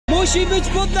Musi być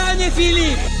poddanie,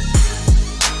 Filip!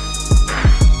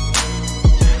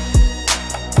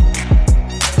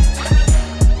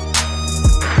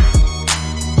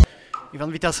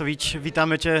 Iwan Vitasović,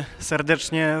 witamy Cię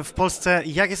serdecznie w Polsce.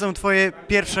 Jakie są Twoje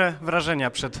pierwsze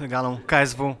wrażenia przed galą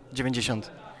KSW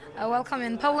 90? Welcome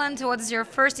in Poland. What is your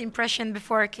first impression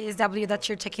before KSW that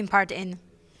you're taking part in?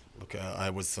 Okay,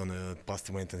 I was on a past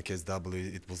event in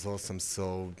KSW. It was awesome.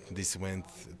 So this event,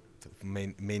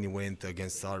 main event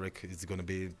against Arek, it's gonna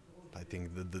be, I think,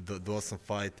 the awesome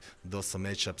fight, the awesome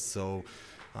matchup. So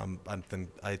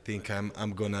I think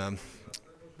I'm gonna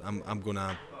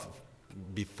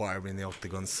be fire in the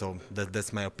octagon. So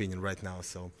that's my opinion right now.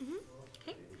 So.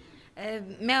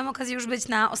 Miałem okazję już być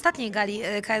na ostatniej gali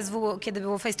KSW, kiedy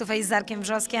było face to face z Arkiem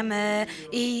Wrzoskiem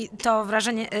i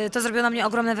to zrobiło na mnie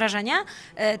ogromne wrażenie.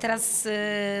 Teraz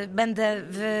będę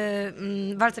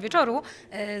w walce wieczoru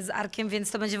z Arkiem,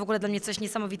 więc to będzie w ogóle dla mnie coś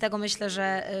niesamowitego. Myślę,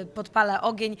 że podpalę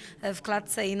ogień w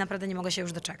klatce i naprawdę nie mogę się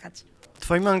już doczekać. W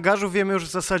Twoim angażu wiemy już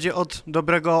w zasadzie od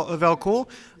dobrego roku,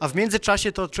 a w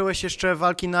międzyczasie toczyłeś jeszcze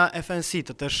walki na FNC.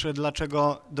 To też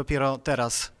dlaczego dopiero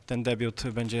teraz ten debiut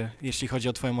będzie, jeśli chodzi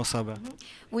o Twoją osobę?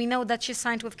 We know that you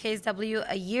signed with KSW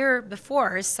a year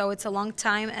before, so it's a long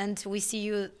time and we see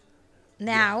you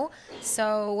now.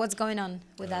 So what's going on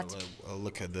with that?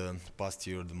 Look at the past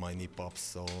year, my knee popped,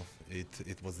 so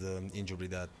it was the injury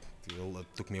that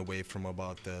took me away from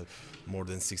about more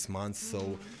than 6 months.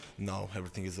 So now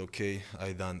everything is okay.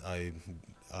 I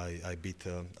beat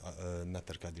not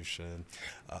Arkadiusz,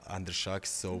 Andrzejczak,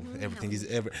 so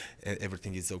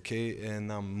everything is okay,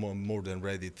 and I'm more than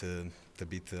ready to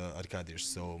beat Arkadiusz.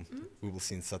 So we will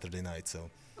see on Saturday night. So.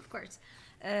 Of course.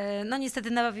 No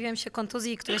niestety nabawiłem się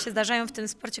kontuzji, które się zdarzają w tym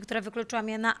sporcie, która wykluczyła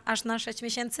mnie aż na 6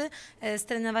 miesięcy z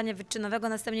trenowania wyczynowego.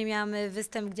 Następnie miałam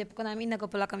występ, gdzie pokonałem innego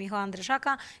Polaka, Michała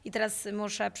Andryszaka i teraz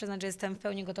muszę przyznać, że jestem w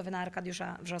pełni gotowy na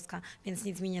Arkadiusza Wrzoska, więc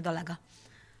nic mi nie dolega.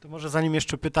 To może zanim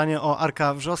jeszcze pytanie o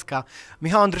Arka Wrzoska.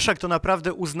 Michał Andryszak to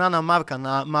naprawdę uznana marka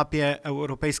na mapie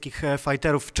europejskich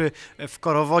fighterów. Czy w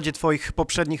korowodzie Twoich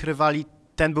poprzednich rywali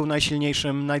ten był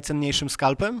najsilniejszym, najcenniejszym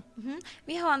skalpem?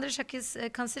 Michał Andryszak is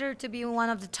considered to be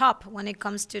one of the top when it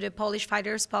comes to the Polish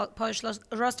fighters, Polish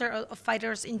roster of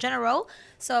fighters in general.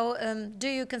 So, do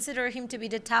you consider him to be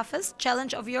the toughest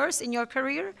challenge of yours in your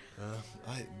career?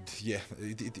 Yeah,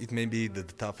 it may be the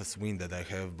toughest win that I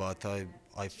have, but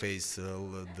I face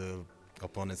the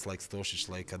opponents like Stosic,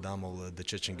 like Adamov, the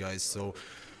Chechen guys. So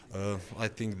I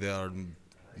think they are.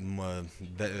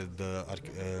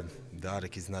 The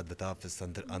Arek is not the toughest,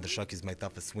 and Andrzejczak is my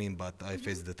toughest win, but I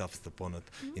faced the toughest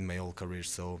opponent in my whole career.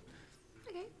 So.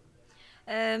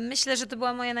 Myślę, że to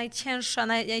była moja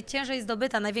najciężej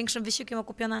zdobyta, największym wysiłkiem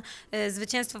okupione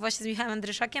zwycięstwo właśnie z Michałem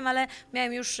Andryszakiem, ale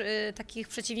miałem już takich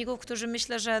przeciwników, którzy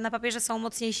myślę, że na papierze są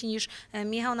mocniejsi niż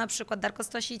Michał, na przykład Darko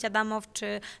Stosić, Adamow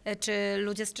czy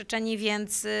ludzie z Czeczenii,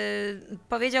 więc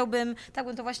powiedziałbym, tak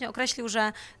bym to właśnie określił,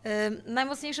 że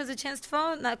najmocniejsze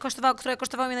zwycięstwo, które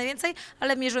kosztowało mnie najwięcej,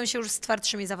 ale mierzyłem się już z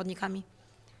twardszymi zawodnikami.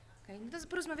 No to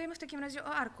porozmawiajmy w takim razie o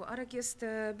Arku. Arek jest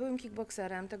byłym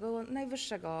kickbokserem tego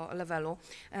najwyższego levelu,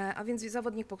 a więc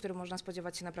zawodnik, po którym można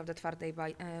spodziewać się naprawdę twardej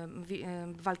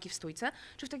walki w stójce.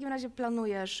 Czy w takim razie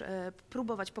planujesz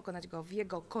próbować pokonać go w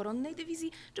jego koronnej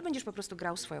dywizji, czy będziesz po prostu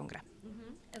grał swoją grę?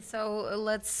 So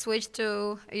let's switch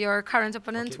to your current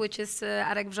opponent, which is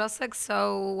Arek Wrzosek,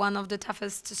 so one of the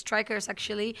toughest strikers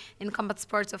actually in combat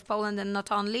sports of Poland, and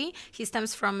not only. He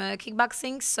stems from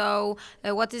kickboxing, so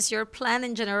what is your plan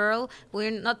in general?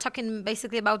 We're not talking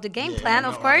basically about the game plan,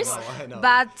 of course,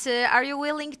 but are you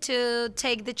willing to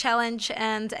take the challenge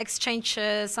and exchange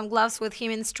some gloves with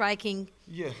him in striking?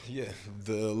 Yeah.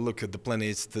 Look, the plan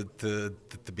is to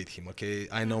beat him. Okay,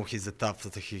 I know he's a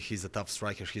tough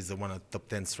striker. He's one of the top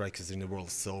 10 strikers in the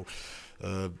world. So,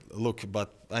 look, but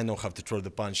I know how to throw the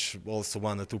punch. Also,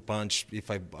 1 or 2 punch.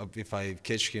 If I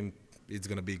catch him, it's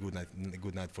gonna be a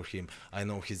good night for him. I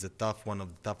know he's one of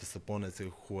the toughest opponents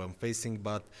who I'm facing,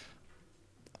 but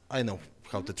I know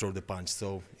how to throw the punch.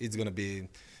 So it's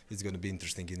gonna be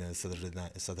interesting in a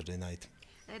Saturday night.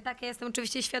 Tak, ja jestem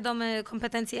oczywiście świadomy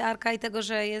kompetencji Arka i tego,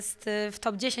 że jest w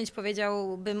top 10,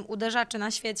 powiedziałbym, uderzaczy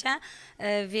na świecie,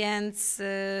 więc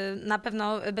na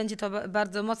pewno będzie to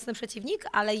bardzo mocny przeciwnik,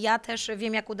 ale ja też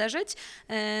wiem, jak uderzyć,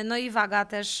 no i waga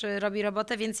też robi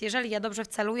robotę, więc jeżeli ja dobrze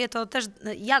wceluję, to też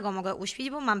ja go mogę uśpić,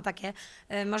 bo mam takie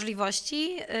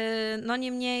możliwości, no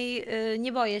niemniej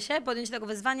nie boję się podjąć tego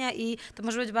wyzwania i to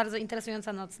może być bardzo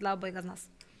interesująca noc dla obojga z nas.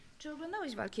 Czy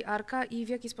oglądałeś walki Arka i w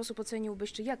jaki sposób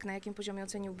oceniłbyś, czy na jakim poziomie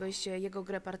oceniłbyś jego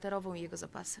grę parterową i jego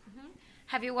zapasy?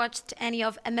 Have you watched any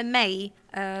of MMA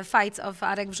fights of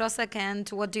Arek Wrzosek, and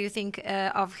what do you think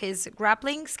of his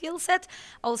grappling skill set?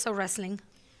 Also wrestling.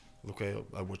 Look,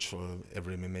 I watch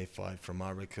every MMA fight from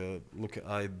Arek. Look,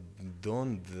 I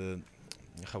don't,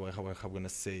 how I'm gonna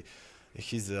say,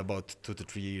 he's about 2 to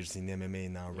 3 years in MMA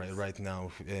now, right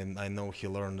now, and I know he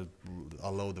learned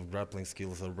a lot of grappling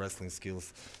skills or wrestling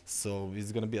skills, so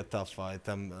it's gonna be a tough fight.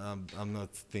 I'm not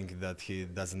thinking that he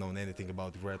doesn't know anything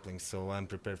about grappling, so I'm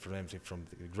prepared for everything from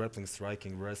grappling,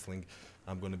 striking, wrestling.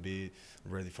 I'm gonna be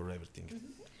ready for everything.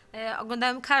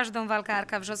 Oglądałem każdą walkę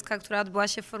Arka Wrzoska, która odbyła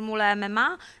się w formule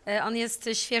MMA. On jest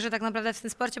świeży tak naprawdę w tym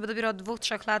sporcie, bo dopiero od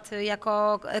 2-3 lat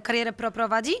jako karierę pro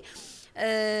prowadzi.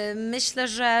 Myślę,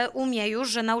 że umie już,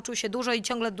 że nauczył się dużo i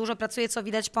ciągle dużo pracuje, co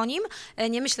widać po nim.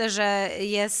 Nie myślę, że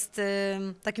jest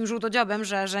takim żółtodziobem,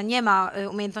 że nie ma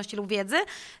umiejętności lub wiedzy,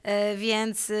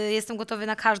 więc jestem gotowy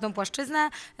na każdą płaszczyznę.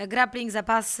 Grappling,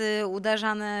 zapasy,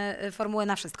 uderzane, formuły,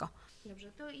 na wszystko.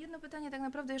 Dobrze, to jedno pytanie tak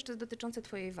naprawdę jeszcze dotyczące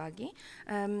Twojej wagi.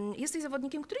 Jesteś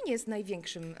zawodnikiem, który nie jest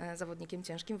największym zawodnikiem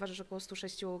ciężkim, ważysz około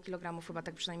 106 kg, chyba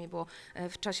tak przynajmniej było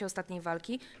w czasie ostatniej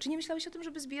walki. Czy nie myślałeś o tym,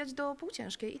 żeby zbijać do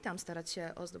półciężkiej i tam starać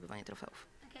się o zdobywanie trofeów?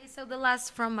 Okay, so the last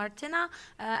from Martina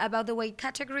about the weight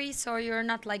category. So you're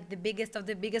not like the biggest of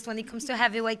the biggest when it comes to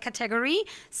heavyweight category.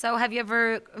 So have you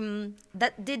ever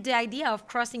did the idea of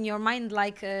crossing your mind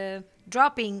like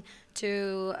dropping to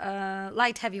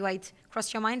light heavyweight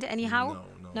cross your mind anyhow?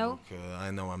 No. Look,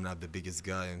 I know I'm not the biggest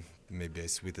guy, and maybe I'm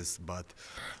sweetest, but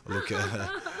look,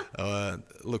 I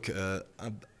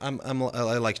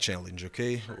like challenge.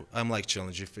 Okay, I'm like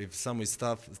challenge. If some is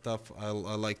tough, I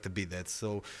like to be that.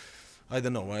 So I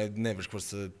don't know. I never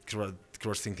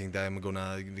cross thinking that I'm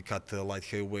gonna cut light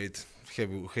heavyweight.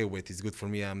 Heavyweight is good for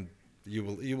me.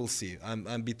 You will see.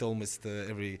 I'm beat almost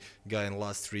every guy in the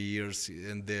last 3 years,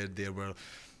 and they were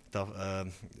tough,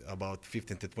 about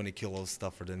 15 to 20 kilos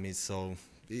tougher than me. So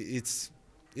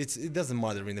it doesn't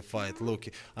matter in the fight. Look,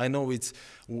 I know it's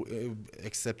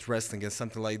except wrestling and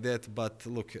something like that, but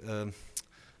look,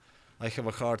 I have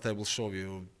a heart. I will show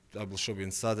you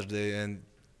on Saturday, and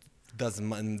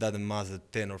doesn't matter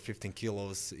 10 or 15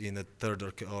 kilos in a third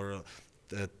or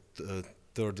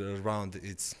third round.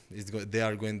 They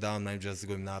are going down. I'm just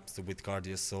going up with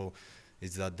cardio, so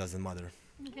that doesn't matter.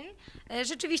 Okay.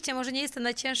 Rzeczywiście, może nie jestem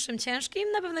najcięższym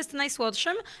ciężkim, na pewno jestem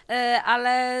najsłodszym,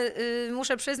 ale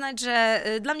muszę przyznać, że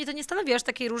dla mnie to nie stanowi aż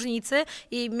takiej różnicy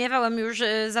i miewałem już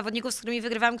zawodników, z którymi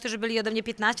wygrywałem, którzy byli ode mnie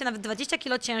 15, nawet 20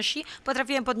 kilo ciężsi,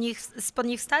 potrafiłem spod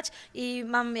nich wstać i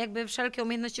mam jakby wszelkie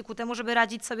umiejętności ku temu, żeby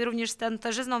radzić sobie również z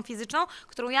tężyzną fizyczną,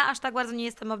 którą ja aż tak bardzo nie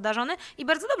jestem obdarzony i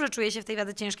bardzo dobrze czuję się w tej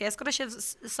wadze ciężkiej. A skoro się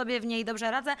sobie w niej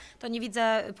dobrze radzę, to nie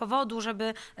widzę powodu,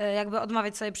 żeby jakby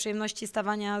odmawiać sobie przyjemności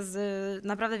stawania z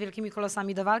naprawdę wielkimi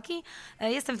kolosami do walki.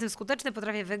 Jestem w tym skuteczny,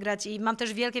 potrafię wygrać i mam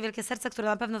też wielkie serce, które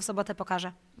na pewno w sobotę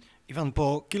pokażę. Iwan,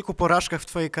 po kilku porażkach w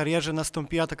Twojej karierze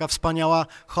nastąpiła taka wspaniała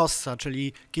hossa,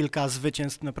 czyli kilka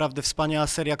zwycięstw, naprawdę wspaniała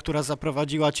seria, która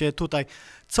zaprowadziła Cię tutaj.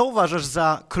 Co uważasz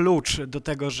za klucz do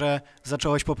tego, że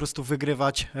zacząłeś po prostu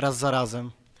wygrywać raz za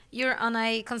razem? You're on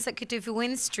a consecutive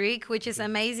win streak, which is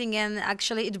amazing, and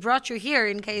actually it brought you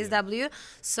here in KSW.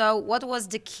 So what was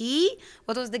the key?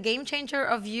 What was the game changer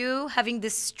of you having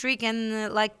this streak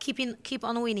and like keep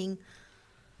on winning?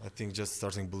 I think just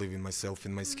starting believing myself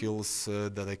in my skills,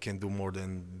 that I can do more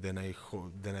than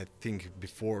I think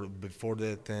before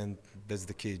that, and that's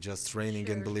the key. Just training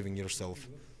and believing yourself.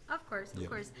 Of course.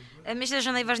 Myślę,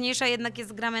 że najważniejsza jednak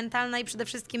jest gra mentalna i przede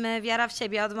wszystkim wiara w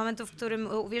siebie. Od momentu, w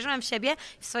którym uwierzyłem w siebie,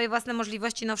 w swoje własne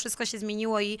możliwości, no wszystko się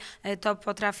zmieniło i to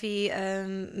potrafi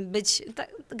być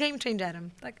game changerem.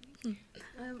 Tak?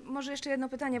 Może jeszcze jedno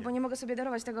pytanie, bo nie mogę sobie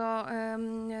darować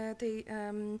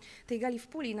tej gali w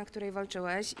Puli, na której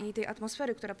walczyłeś i tej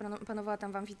atmosfery, która panowała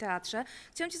tam w amfiteatrze.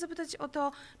 Chciałam Cię zapytać o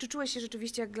to, czy czułeś się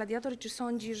rzeczywiście jak gladiator i czy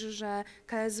sądzisz, że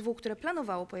KSW, które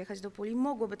planowało pojechać do Puli,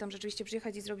 mogłoby tam rzeczywiście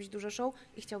przyjechać i zrobić duże show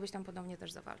i chciałbyś tam podobnie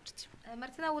też zawalczyć?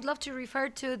 Martina, I would love to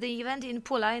refer to the event in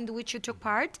Pula in which you took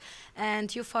part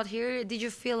and you fought here. Did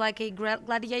you feel like a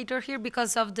gladiator here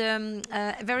because of the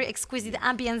very exquisite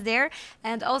ambience there?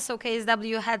 And also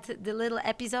KSW had the little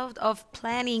episode of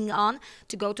planning on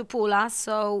to go to Pula.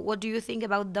 So what do you think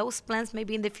about those plans?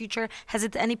 Maybe in the future, has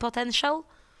it any potential?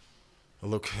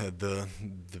 Look,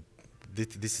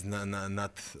 this is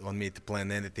not on me to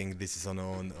plan anything. This is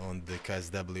on the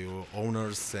KSW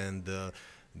owners and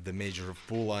the major of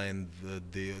Pula and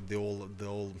the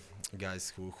all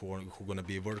guys who are gonna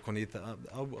be work on it.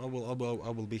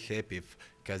 I will be happy if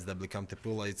KSW come to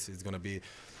Pula.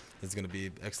 It's gonna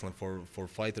be excellent for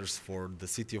fighters, for the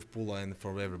city of Pula, and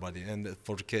for everybody, and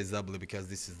for KSW, because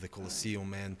this is the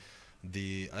Coliseum, and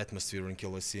the atmosphere in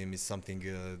Colosseum is something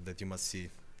that you must see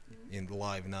in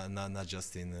live, not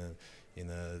just in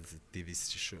a TV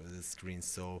screen.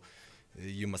 So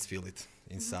you must feel it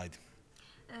inside.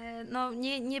 No,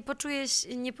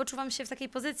 nie poczuwam się w takiej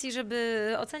pozycji, żeby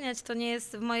oceniać. To nie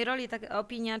jest w mojej roli taka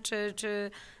opinia,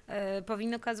 czy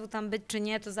powinno KSW tam być, czy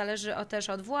nie. To zależy też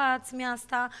od władz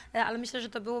miasta, ale myślę, że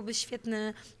to byłoby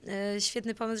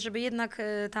świetny pomysł, żeby jednak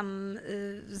tam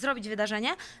zrobić wydarzenie,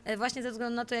 właśnie ze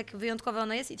względu na to, jak wyjątkowe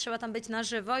ono jest i trzeba tam być na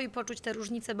żywo i poczuć te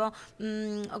różnice, bo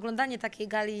oglądanie takiej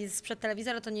gali sprzed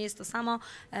telewizora to nie jest to samo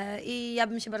i ja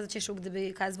bym się bardzo cieszył,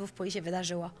 gdyby KSW w Poli się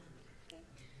wydarzyło.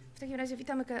 W takim razie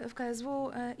witamy w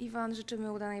KSW. Iwan,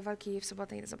 życzymy udanej walki w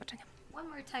sobotę i do zobaczenia. One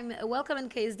more time, welcome in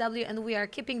KSW, and we are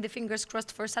keeping the fingers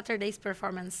crossed for Saturday's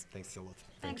performance. Thanks a lot.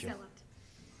 Thanks a lot.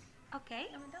 Okay.